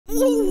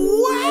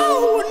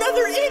Oh, wow,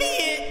 another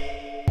idiot.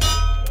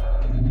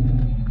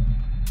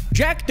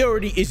 Jack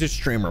Doherty is a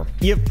streamer.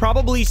 You've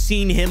probably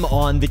seen him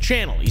on the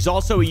channel. He's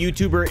also a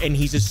YouTuber, and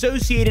he's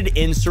associated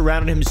and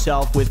surrounded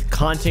himself with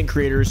content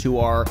creators who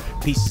are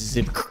pieces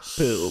of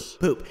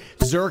poop.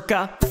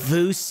 Zerka,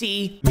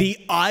 Vusi, the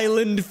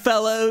Island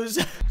Fellows.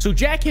 So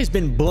Jack has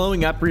been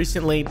blowing up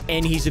recently,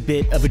 and he's a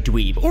bit of a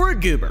dweeb or a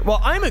goober.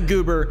 Well, I'm a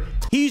goober.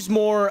 He's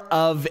more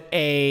of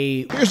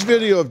a... Here's a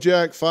video of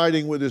Jack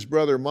fighting with his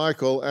brother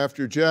Michael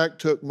after Jack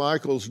took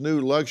Michael's new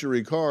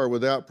luxury car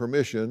without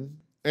permission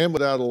and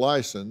without a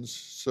license,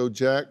 so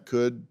Jack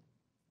could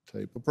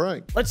tape a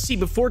prank. Let's see,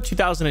 before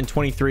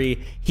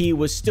 2023, he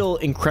was still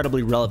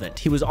incredibly relevant.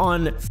 He was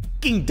on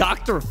fucking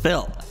Dr.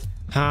 Phil.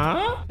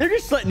 Huh? They're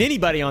just letting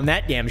anybody on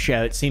that damn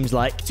show, it seems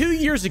like. 2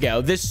 years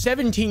ago, this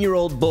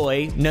 17-year-old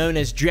boy known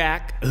as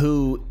Jack,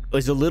 who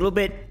was a little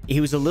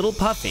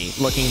puffy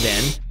looking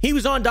then. He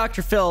was on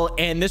Dr. Phil,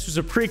 and this was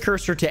a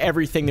precursor to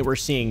everything that we're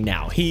seeing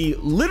now. He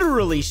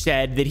literally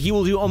said that he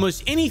will do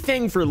almost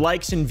anything for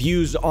likes and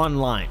views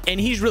online. And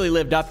he's really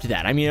lived up to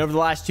that. I mean, over the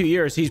last 2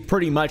 years, he's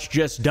pretty much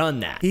just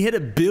done that. He hit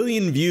 1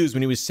 billion views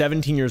when he was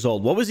 17 years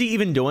old. What was he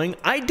even doing?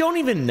 I don't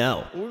even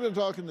know. We've been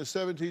talking to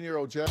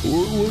 17-year-old Jack.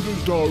 We're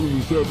just talking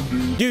to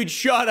 17. Dude,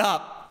 shut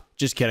up.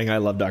 Just kidding. I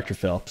love Dr.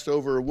 Phil.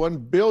 Over 1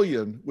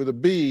 billion with a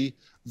B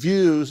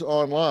views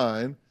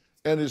online,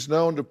 and is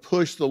known to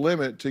push the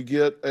limit to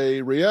get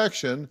a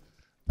reaction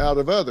out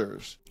of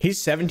others. He's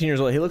 17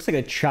 years old. He looks like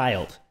a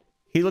child.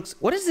 He looks...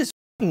 What is this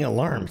fucking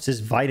alarm? It says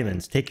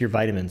vitamins. Take your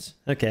vitamins.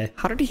 Okay.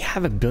 How did he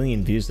have 1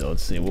 billion views, though?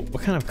 Let's see.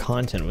 What kind of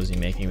content was he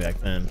making back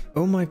then?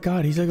 Oh, my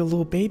God. He's like a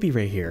little baby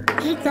right here.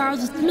 Hey,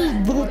 guys. It's me,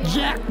 little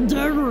Jack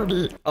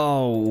Doherty.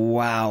 Oh,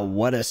 wow.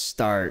 What a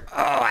start.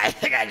 Oh, I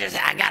think I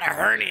got a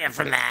hernia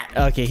from that.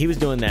 Okay, he was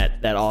doing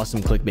that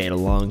awesome clickbait a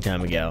long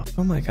time ago.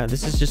 Oh, my God.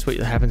 This is just what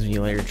happens when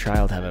you let your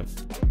child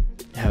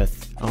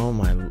oh,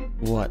 my...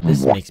 What?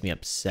 This makes me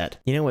upset.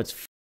 You know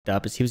what's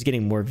up is he was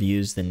getting more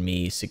views than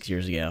me 6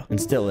 years ago,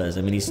 and still is.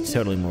 I mean, he's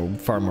totally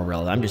far more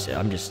relevant.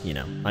 I'm just, you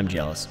know, I'm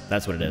jealous.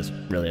 That's what it is,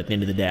 really. At the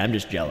end of the day, I'm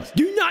just jealous.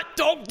 Do not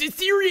talk to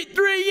Siri at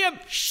 3 a.m.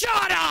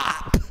 Shut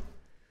up,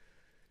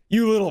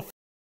 you little.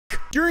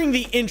 During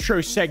the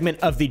intro segment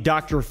of the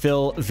Dr.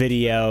 Phil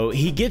video,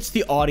 he gets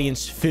the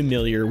audience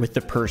familiar with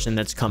the person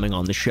that's coming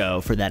on the show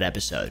for that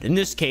episode. In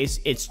this case,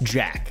 it's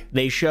Jack.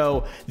 They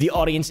show the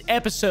audience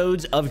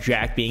episodes of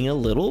Jack being a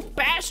little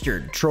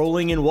bastard,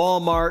 trolling in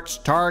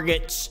Walmarts,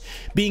 Targets,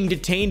 being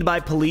detained by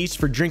police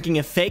for drinking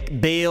a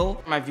fake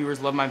bail. My viewers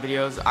love my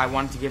videos. I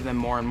wanted to give them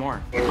more and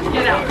more.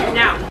 Get out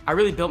now. I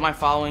really built my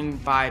following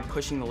by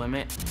pushing the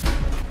limit.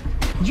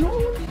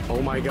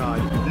 Oh my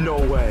God, no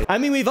way. I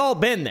mean, we've all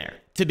been there,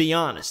 to be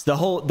honest. The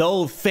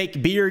old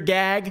fake beer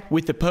gag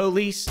with the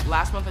police.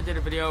 Last month I did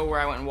a video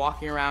where I went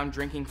walking around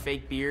drinking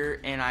fake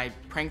beer, and I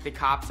pranked the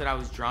cops that I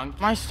was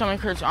drunk. My stomach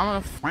hurts.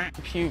 I'm gonna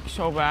puke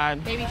so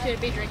bad. Maybe you shouldn't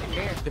be drinking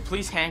beer. The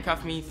police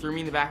handcuffed me, threw me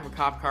in the back of a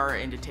cop car,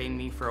 and detained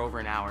me for over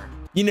an hour.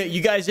 You know,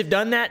 you guys have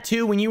done that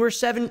too when you were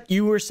 7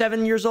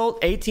 years old,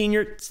 18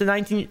 years,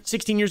 19,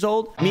 16 years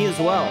old. Me as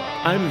well.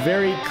 I'm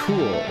very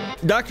cool.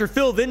 Dr.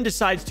 Phil then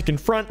decides to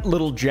confront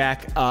little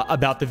Jack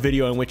about the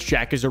video in which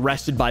Jack is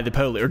arrested by the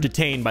police or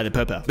detained by the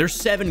popo. There's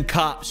 7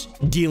 cops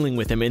dealing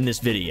with him in this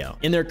video.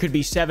 And there could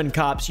be 7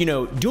 cops, you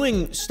know,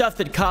 doing stuff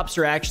that cops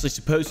are actually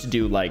supposed to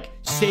do, like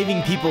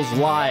saving people's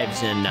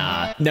lives. And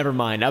never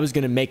mind, I was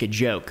gonna make a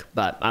joke,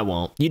 but I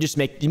won't. You just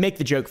make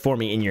the joke for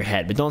me in your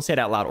head, but don't say it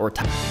out loud or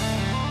type.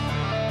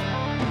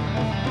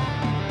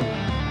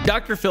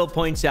 Dr. Phil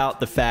points out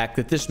the fact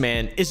that this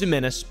man is a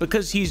menace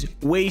because he's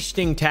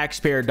wasting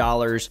taxpayer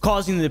dollars,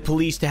 causing the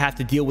police to have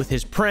to deal with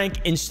his prank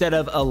instead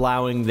of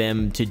allowing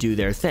them to do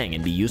their thing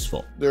and be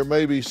useful. There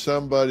may be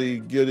somebody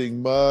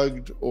getting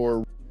mugged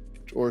or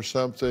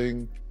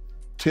something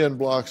 10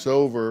 blocks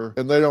over,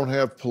 and they don't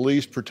have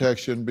police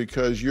protection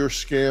because you're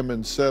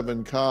scamming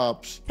 7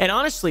 cops. And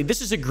honestly,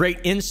 this is a great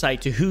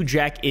insight to who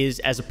Jack is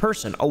as a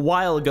person. A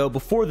while ago,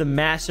 before the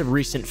massive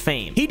recent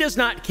fame, he does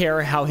not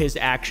care how his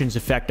actions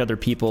affect other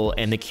people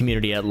and the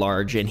community at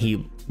large, and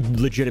he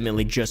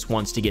legitimately just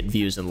wants to get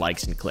views and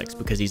likes and clicks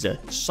because he's a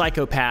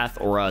psychopath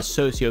or a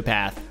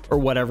sociopath or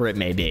whatever it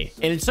may be.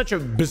 And it's such a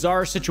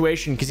bizarre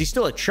situation because he's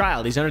still a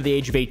child. He's under the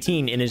age of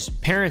 18, and his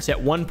parents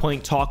at one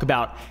point talk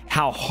about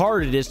how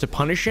hard it is to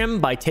punish him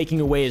by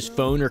taking away his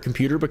phone or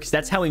computer because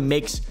that's how he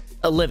makes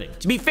a living.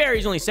 To be fair,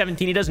 he's only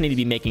 17. He doesn't need to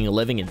be making a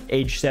living at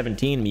age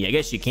 17. I mean, I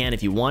guess you can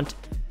if you want,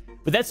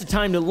 but that's the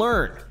time to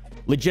learn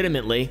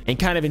legitimately and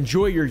kind of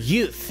enjoy your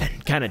youth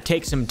and kind of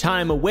take some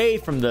time away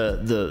from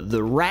the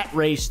rat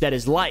race that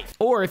is life.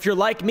 Or if you're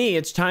like me,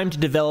 it's time to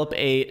develop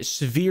a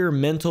severe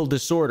mental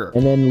disorder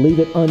and then leave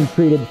it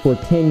untreated for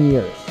 10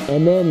 years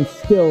and then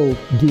still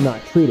do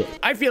not treat it.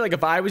 I feel like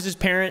if I was his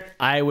parent,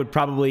 I would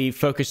probably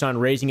focus on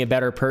raising a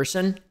better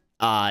person,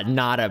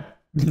 not a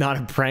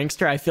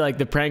prankster. I feel like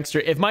the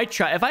prankster, if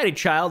I had a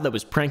child that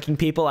was pranking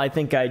people, I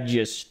think I'd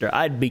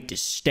beat the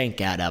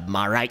stink out of them,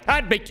 all right?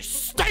 I'd beat the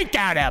stink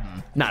out of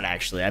them. Not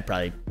actually, I'd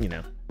probably, you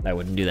know, I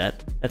wouldn't do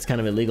that. That's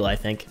kind of illegal, I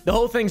think. The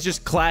whole thing's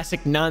just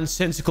classic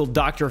nonsensical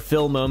Dr.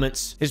 Phil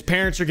moments. His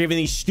parents are giving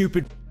these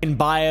stupid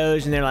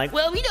bios, and they're like,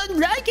 well, we don't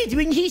like it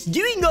when he's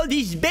doing all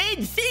these bad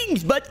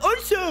things, but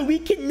also we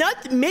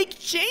cannot make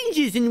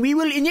changes, and we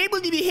will enable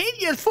the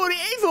behavior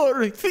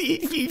forever. If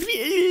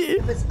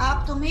it's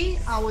up to me,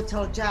 I would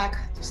tell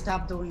Jack to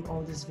stop doing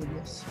all these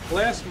videos.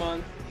 Last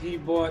month, he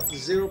bought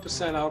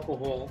 0%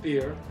 alcohol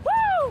beer.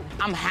 Woo!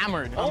 I'm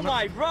hammered. Oh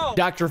my bro.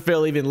 Dr.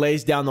 Phil even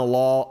lays down the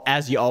law,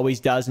 as he always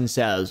does, and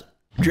says,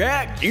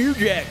 Jack, you're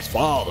Jack's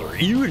father.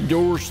 You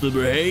endorse the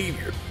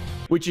behavior,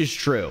 which is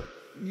true.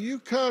 You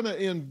kind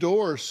of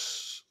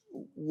endorse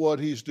what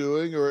he's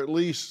doing, or at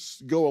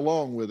least go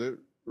along with it,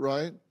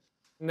 right?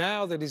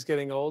 Now that he's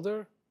getting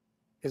older,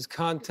 his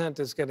content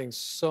is getting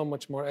so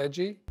much more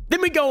edgy. Then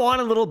we go on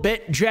a little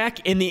bit.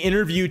 Jack in the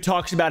interview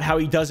talks about how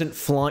he doesn't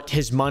flaunt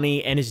his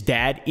money, and his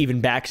dad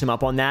even backs him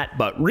up on that.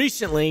 But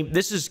recently,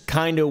 this is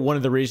kind of one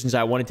of the reasons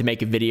I wanted to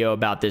make a video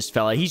about this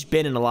fella. He's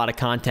been in a lot of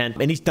content,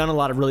 and he's done a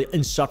lot of really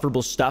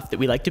insufferable stuff that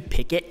we like to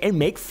pick it and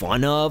make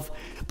fun of.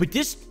 But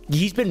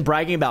he's been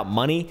bragging about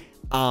money,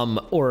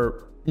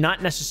 or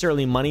not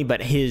necessarily money,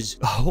 but his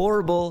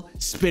horrible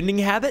spending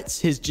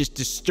habits, his just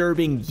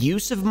disturbing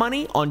use of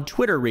money on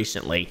Twitter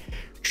recently.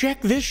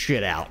 Check this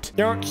shit out.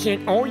 Talk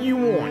shit all you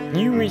want.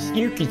 You wish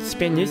you could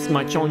spend this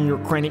much on your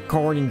credit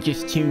card in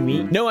just 2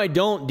 weeks. No, I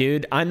don't,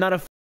 dude. I'm not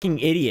a fucking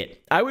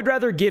idiot. I would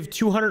rather give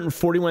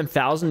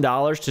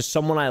 $241,000 to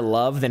someone I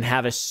love than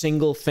have a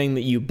single thing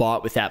that you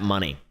bought with that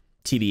money.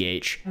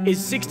 TBH. Is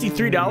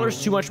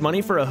 $63 too much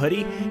money for a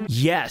hoodie?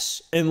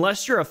 Yes,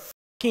 unless you're a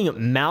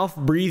fucking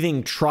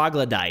mouth-breathing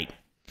troglodyte.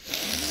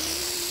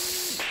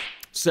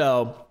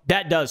 So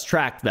that does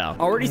track though.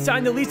 Already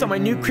signed the lease on my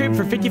new crib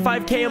for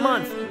 $55K a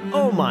month.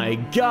 Oh my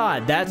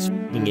God, that's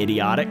fucking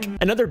idiotic.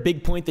 Another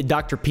big point that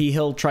Dr. P.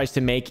 Hill tries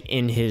to make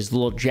in his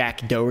little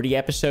Jack Doherty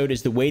episode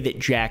is the way that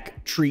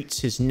Jack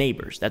treats his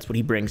neighbors. That's what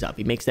he brings up.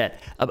 He makes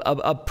that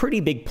a pretty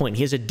big point.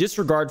 He has a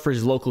disregard for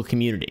his local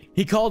community.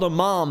 He called a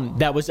mom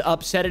that was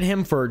upset at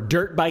him for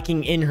dirt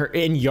biking in her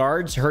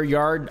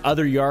yard,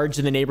 other yards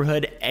in the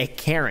neighborhood, a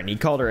Karen. He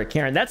called her a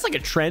Karen. That's like a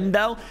trend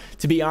though,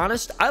 to be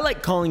honest. I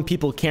like calling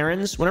people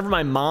Karens. Whenever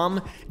my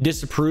mom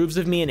disapproves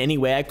of me in any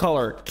way, I call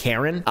her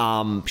Karen.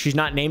 She's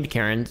not named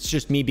Karen. It's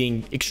just me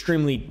being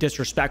extremely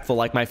disrespectful,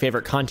 like my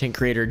favorite content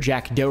creator,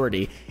 Jack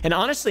Doherty. And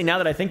honestly, now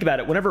that I think about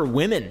it, whenever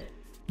women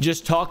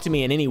just talk to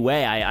me in any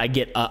way, I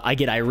get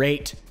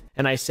irate,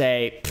 and I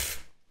say,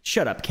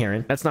 shut up,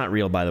 Karen. That's not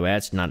real, by the way.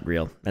 That's not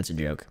real. That's a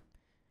joke.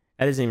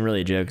 That isn't even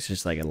really a joke. It's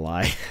just like a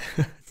lie.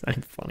 It's not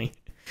even funny.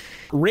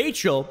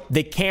 Rachel,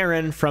 the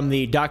Karen from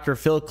the Dr.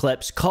 Phil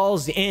clips,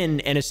 calls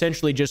in and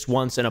essentially just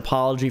wants an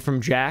apology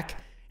from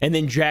Jack. And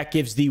then Jack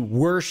gives the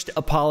worst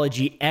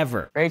apology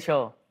ever.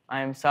 Rachel,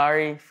 I'm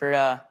sorry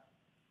for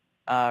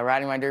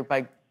riding my dirt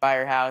bike by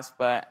her house,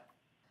 but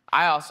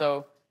I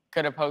also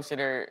could have posted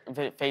her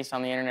face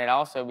on the internet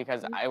also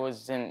because I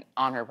wasn't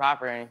on her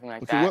property or anything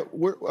like that.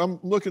 I'm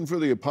looking for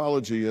the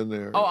apology in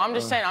there. Oh, I'm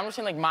just saying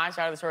like my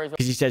side of the story.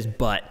 Because he says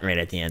but right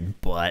at the end,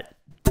 but.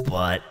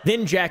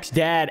 Then Jack's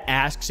dad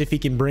asks if he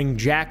can bring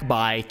Jack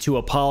by to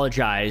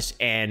apologize,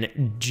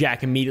 and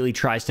Jack immediately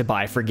tries to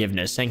buy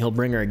forgiveness, saying he'll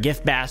bring her a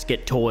gift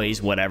basket,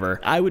 toys, whatever.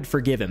 I would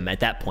forgive him at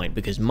that point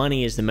because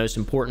money is the most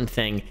important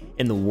thing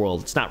in the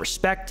world. It's not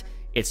respect.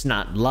 It's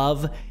not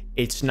love.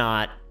 It's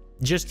not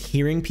just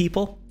hearing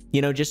people.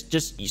 You know, just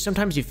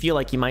sometimes you feel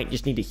like you might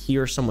just need to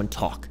hear someone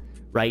talk,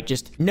 right?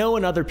 Just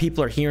knowing other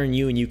people are hearing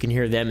you and you can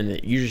hear them and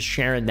that you're just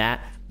sharing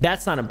that.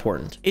 That's not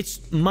important.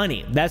 It's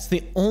money. That's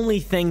the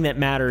only thing that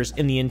matters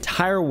in the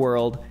entire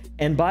world.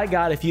 And by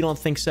God, if you don't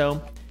think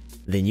so,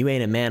 then you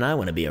ain't a man I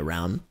want to be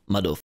around,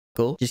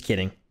 motherfucker. Just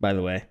kidding, by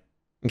the way,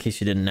 in case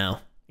you didn't know.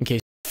 In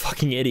case you're a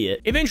fucking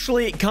idiot.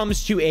 Eventually, it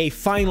comes to a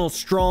final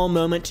straw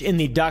moment in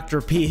the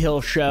Dr. P. Hill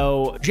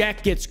show.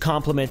 Jack gets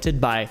complimented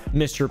by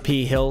Mr.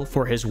 P. Hill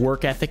for his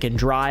work ethic and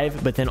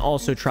drive, but then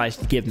also tries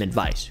to give him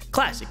advice.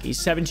 Classic.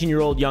 He's a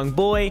 17-year-old young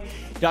boy.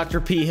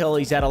 Dr. P. Hill,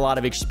 he's had a lot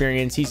of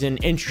experience. He's an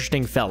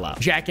interesting fellow.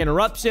 Jack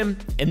interrupts him,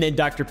 and then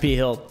Dr. P.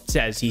 Hill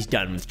says he's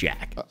done with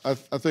Jack. I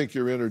think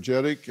you're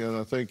energetic, and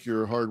I think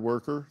you're a hard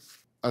worker.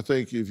 I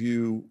think if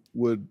you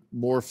would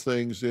morph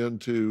things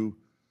into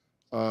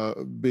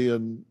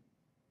being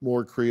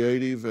more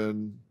creative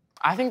and...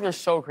 I think they're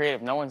so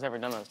creative. No one's ever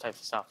done those types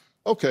of stuff.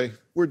 Okay,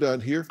 we're done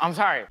here. I'm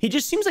sorry. He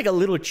just seems like a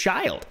little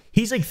child.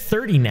 He's like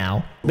 30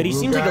 now, but he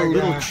seems like a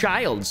little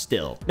child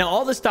still. Now,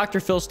 all this Dr.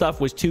 Phil stuff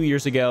was 2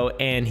 years ago,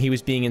 and he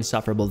was being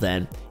insufferable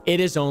then. It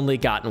has only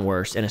gotten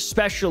worse, and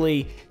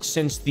especially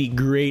since the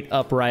great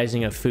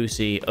uprising of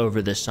Fousey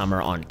over the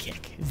summer on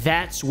Kick.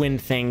 That's when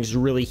things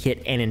really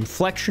hit an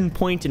inflection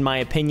point, in my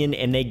opinion,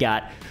 and they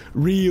got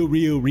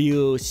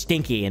real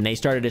stinky, and they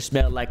started to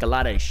smell like a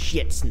lot of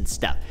shits and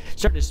stuff.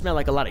 Started to smell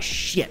like a lot of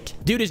shit.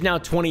 Dude is now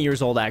 20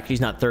 years old, actually.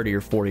 He's not 30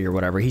 or 40 or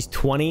whatever. He's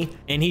 20,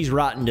 and he's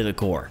rotten to the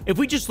core. If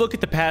we just look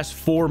at the past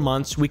 4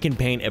 months, we can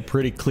paint a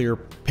pretty clear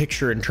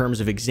picture in terms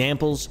of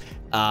examples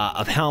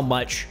of how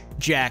much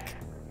Jack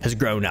has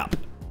grown up.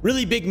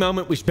 Really big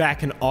moment was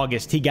back in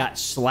August. He got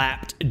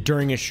slapped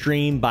during a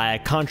stream by a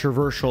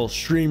controversial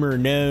streamer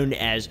known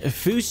as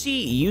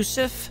Fousey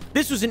Yusuf.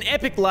 This was an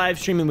epic live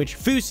stream in which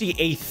Fousey,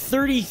 a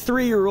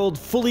 33-year-old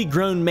fully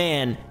grown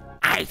man,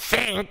 I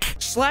think,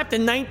 slapped a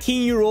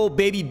 19-year-old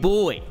baby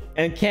boy.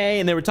 Okay,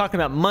 and they were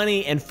talking about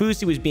money, and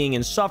Fousey was being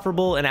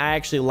insufferable, and I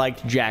actually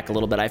liked Jack a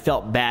little bit. I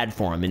felt bad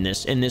for him in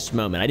this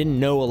moment. I didn't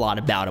know a lot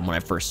about him when I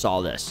first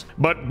saw this.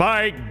 But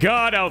by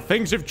God, how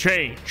things have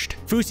changed.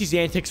 Fousey's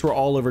antics were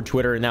all over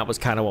Twitter, and that was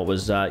kind of what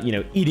was, you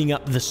know, eating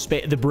up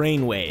the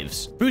brain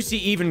waves. Fousey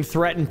even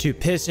threatened to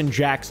piss in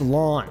Jack's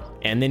lawn,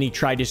 and then he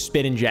tried to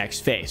spit in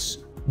Jack's face.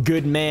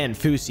 Good man,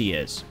 Fousey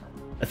is.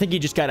 I think he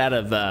just got out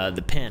of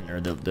the pen or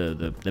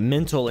the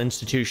mental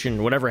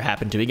institution, whatever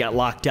happened to him. He got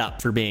locked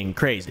up for being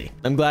crazy.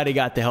 I'm glad he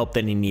got the help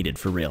that he needed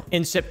for real.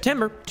 In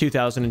September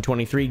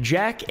 2023,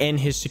 Jack and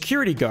his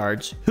security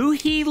guards, who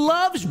he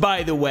loves,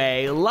 by the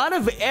way, a lot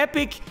of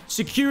epic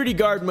security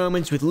guard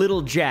moments with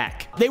little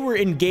Jack. They were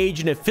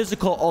engaged in a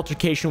physical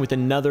altercation with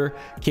another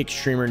kick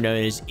streamer known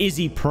as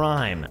Izzy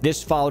Prime.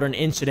 This followed an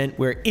incident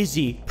where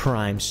Izzy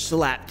Prime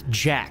slapped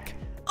Jack.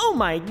 Oh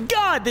my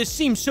God, this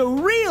seems so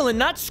real and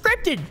not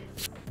scripted.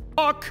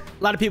 Fuck.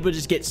 A lot of people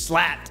just get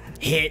slapped,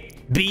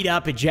 hit, beat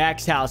up at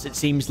Jack's house, it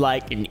seems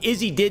like. And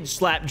Izzy did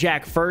slap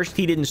Jack first.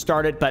 He didn't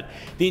start it, but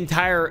the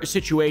entire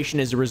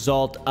situation is a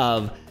result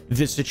of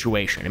this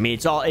situation. I mean,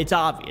 it's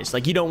obvious.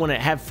 Like, you don't want to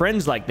have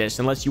friends like this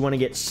unless you want to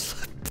get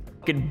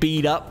fucking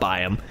beat up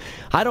by them.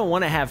 I don't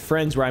want to have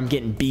friends where I'm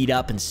getting beat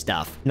up and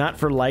stuff. Not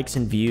for likes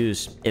and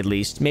views, at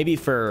least. Maybe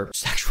for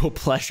sexual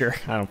pleasure.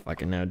 I don't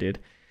fucking know, dude.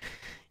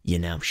 You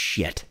know,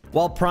 shit.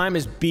 While Prime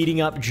is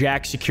beating up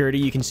Jack's security,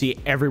 you can see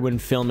everyone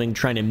filming,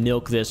 trying to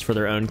milk this for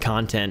their own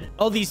content.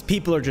 All these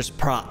people are just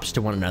props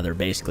to one another,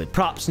 basically.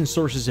 Props and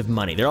sources of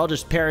money. They're all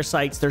just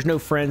parasites. There's no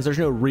friends. There's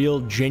no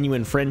real,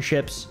 genuine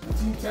friendships.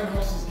 Your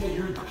house is gay.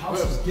 Your house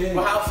is gay.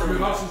 Your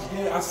house is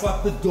gay. I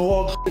slapped the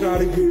dog shit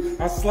out of you.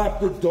 I slapped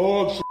the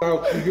dog shit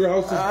out of you. Your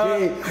house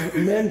is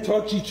gay. Men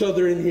touch each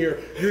other in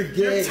here. You're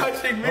gay. You're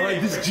touching me. All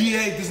right, this is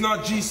G8. This is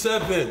not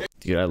G7.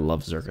 Dude, I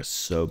love Zerka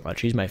so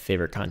much. He's my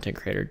favorite content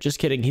creator. Just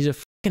kidding. He's a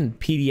fucking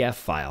PDF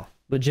file.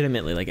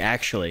 Legitimately, like,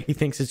 actually. He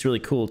thinks it's really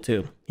cool,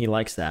 too. He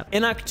likes that.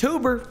 In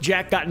October,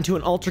 Jack got into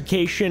an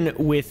altercation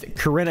with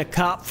Corinna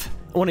Kopf,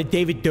 one of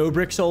David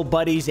Dobrik's old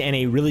buddies and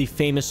a really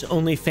famous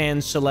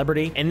OnlyFans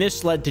celebrity. And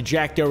this led to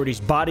Jack Doherty's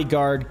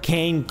bodyguard,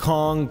 Kane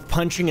Kong,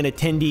 punching an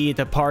attendee at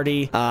the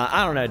party.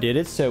 I don't know, dude.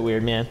 It's so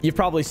weird, man. You've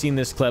probably seen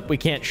this clip. We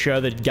can't show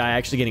the guy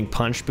actually getting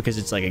punched because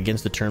it's, like,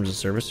 against the terms of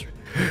service.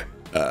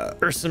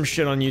 Or some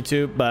shit on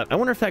YouTube, but I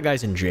wonder if that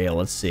guy's in jail.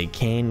 Let's see.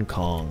 Kane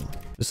Kong.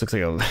 This looks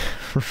like a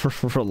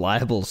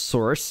reliable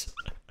source.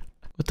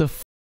 What the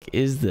f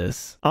is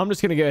this? I'm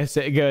just gonna go ahead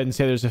and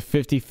say there's a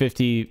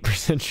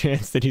 50-50%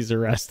 chance that he's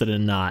arrested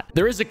and not.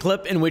 There is a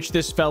clip in which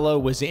this fellow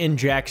was in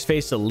Jack's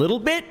face a little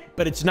bit,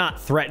 but it's not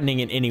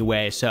threatening in any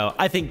way. So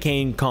I think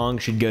Kane Kong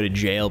should go to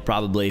jail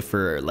probably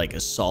for like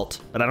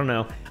assault, but I don't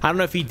know. I don't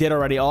know if he did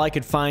already. All I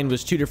could find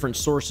was two different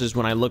sources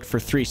when I looked for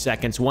 3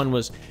 seconds. One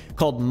was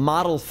called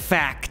Model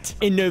Fact.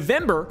 In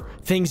November,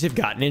 things have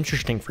gotten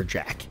interesting for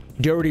Jack.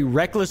 Doherty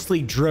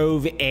recklessly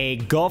drove a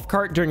golf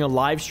cart during a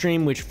live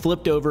stream, which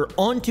flipped over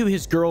onto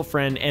his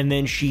girlfriend, and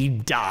then she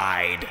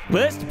died.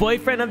 Worst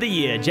boyfriend of the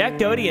year, Jack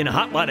Doherty in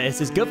hot water as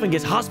his girlfriend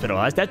gets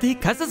hospitalized after he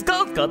cuts his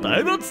golf cart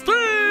on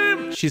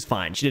stream. She's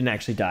fine. She didn't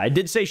actually die. I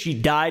did say she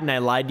died, and I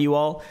lied to you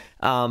all,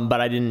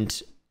 but I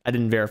didn't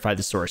verify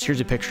the source.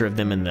 Here's a picture of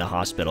them in the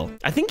hospital.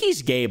 I think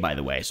he's gay, by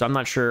the way, so I'm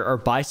not sure. Or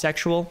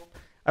bisexual.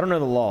 I don't know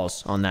the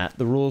laws on that.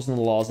 The rules and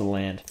the laws of the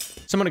land.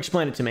 Someone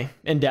explain it to me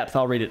in depth.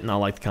 I'll read it and I'll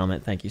like the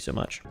comment. Thank you so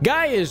much.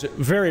 Guy is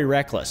very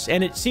reckless,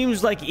 and it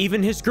seems like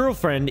even his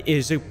girlfriend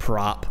is a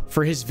prop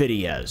for his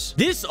videos.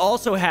 This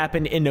also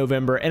happened in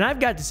November, and I've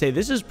got to say,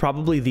 this is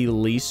probably the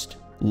least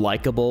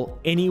likable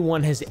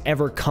anyone has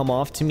ever come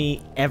off to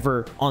me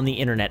ever on the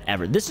internet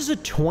ever. This is a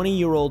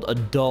 20-year-old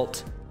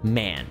adult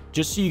man.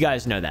 Just so you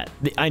guys know that.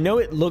 I know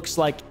it looks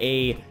like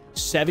a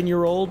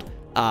 7-year-old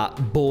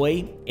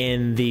boy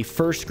in the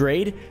 1st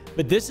grade,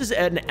 but this is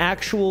an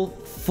actual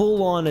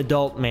full-on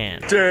adult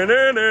man. What?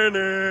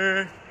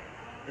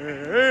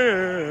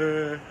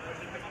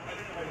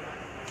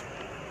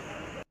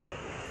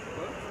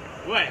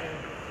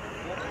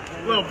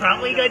 Little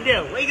prompt, what you gonna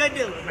do? What you gonna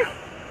do?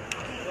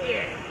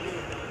 Yeah.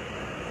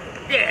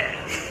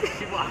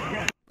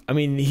 Yeah. I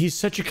mean, he's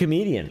such a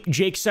comedian.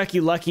 Jake Sucky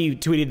Lucky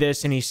tweeted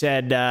this, and he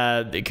said,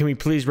 can we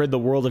please rid the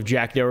world of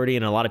Jack Doherty?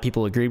 And a lot of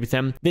people agreed with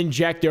him. Then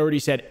Jack Doherty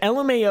said,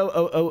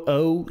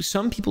 LMAO,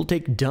 some people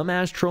take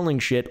dumbass trolling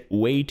shit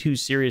way too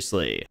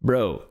seriously.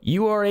 Bro,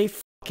 you are a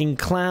fucking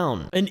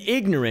clown. An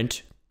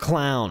ignorant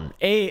clown.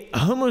 A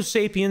Homo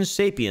sapiens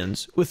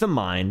sapiens with the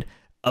mind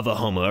of a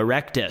Homo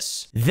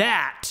erectus.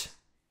 That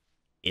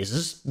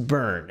is a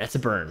burn. That's a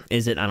burn.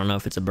 Is it? I don't know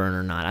if it's a burn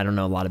or not. I don't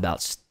know a lot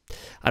about...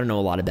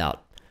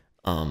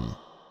 A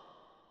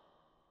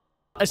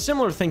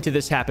similar thing to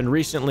this happened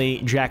recently.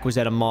 Jack was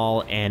at a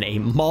mall and a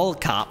mall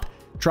cop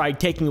tried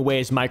taking away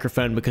his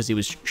microphone because he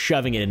was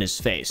shoving it in his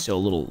face. So a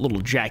little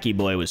Jackie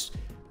boy was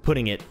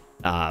putting it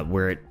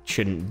where it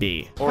shouldn't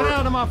be. Or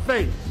out of my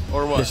face.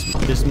 Or what?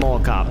 This mall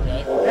cop.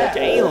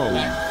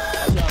 Damn.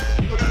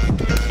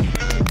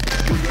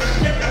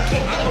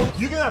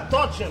 You cannot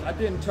touch him. I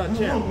didn't touch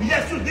him.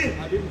 Yes, you did.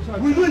 I didn't touch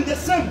him. We're doing the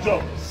same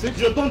job.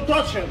 You don't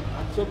touch him.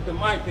 I took the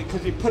mic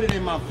because he put it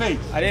in my face.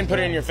 I didn't put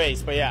it in your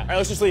face, but yeah. All right,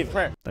 let's just leave.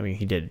 Come here. I mean,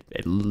 he did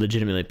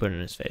legitimately put it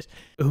in his face.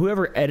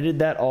 Whoever edited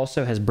that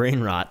also has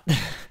brain rot.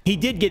 He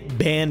did get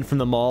banned from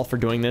the mall for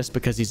doing this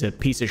because he's a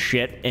piece of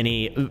shit, and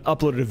he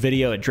uploaded a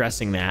video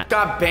addressing that.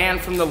 Got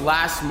banned from the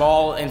last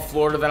mall in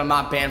Florida that I'm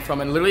not banned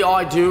from, and literally all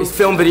I do is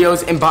film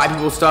videos and buy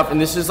people stuff,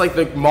 and this is like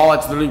the mall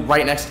that's literally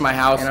right next to my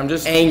house, and I'm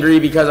just angry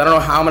because I don't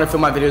know how I'm gonna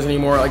film my videos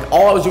anymore. Like,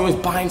 all I was doing was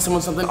buying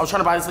someone something. I was trying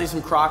to buy this lady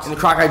some Crocs, and the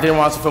Croc I didn't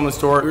want us to film in the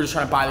store. We were just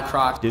trying to buy the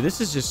Crocs. Dude,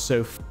 this is just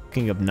so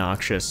fucking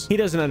obnoxious. He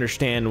doesn't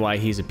understand why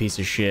he's a piece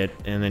of shit,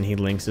 and then he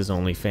links his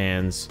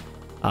OnlyFans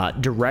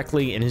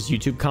directly in his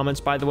YouTube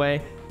comments, by the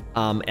way.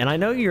 And I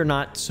know you're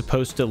not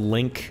supposed to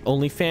link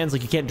OnlyFans,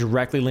 like you can't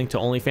directly link to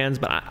OnlyFans,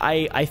 but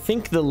I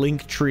think the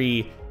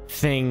Linktree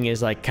thing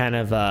is like kind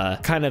of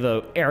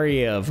a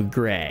area of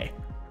gray.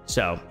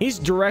 So he's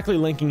directly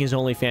linking his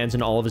OnlyFans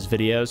in all of his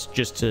videos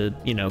just to,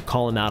 you know,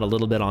 call him out a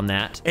little bit on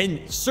that.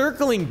 And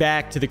circling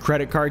back to the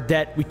credit card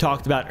debt we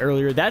talked about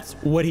earlier, that's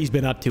what he's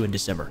been up to in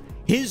December.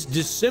 His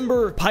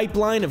December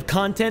pipeline of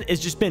content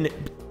has just been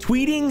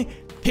tweeting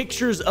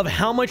pictures of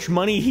how much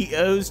money he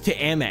owes to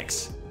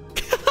Amex.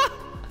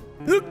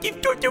 Look,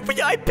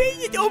 I pay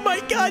it. Oh my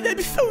God, I'm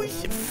so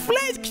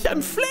flexed.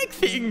 I'm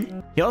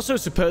flexing. He also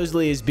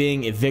supposedly is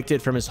being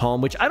evicted from his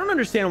home, which I don't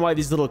understand why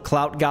these little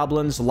clout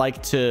goblins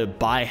like to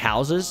buy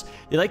houses.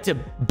 They like to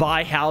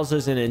buy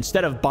houses, and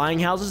instead of buying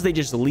houses, they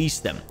just lease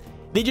them.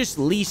 They just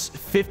lease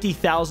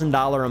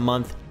 $50,000 a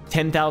month,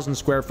 10,000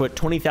 square foot,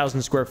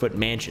 20,000 square foot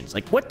mansions.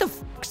 Like, what the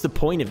fuck's the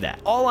point of that?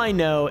 All I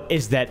know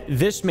is that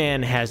this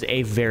man has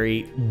a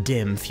very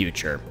dim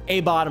future.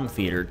 A bottom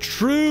feeder.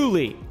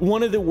 Truly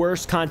one of the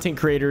worst content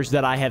creators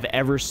that I have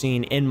ever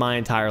seen in my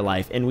entire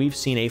life. And we've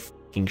seen a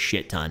fucking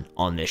shit ton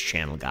on this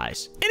channel,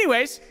 guys.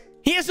 Anyways,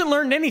 he hasn't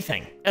learned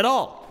anything at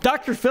all.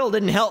 Dr. Phil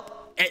didn't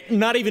help.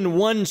 Not even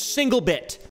one single bit.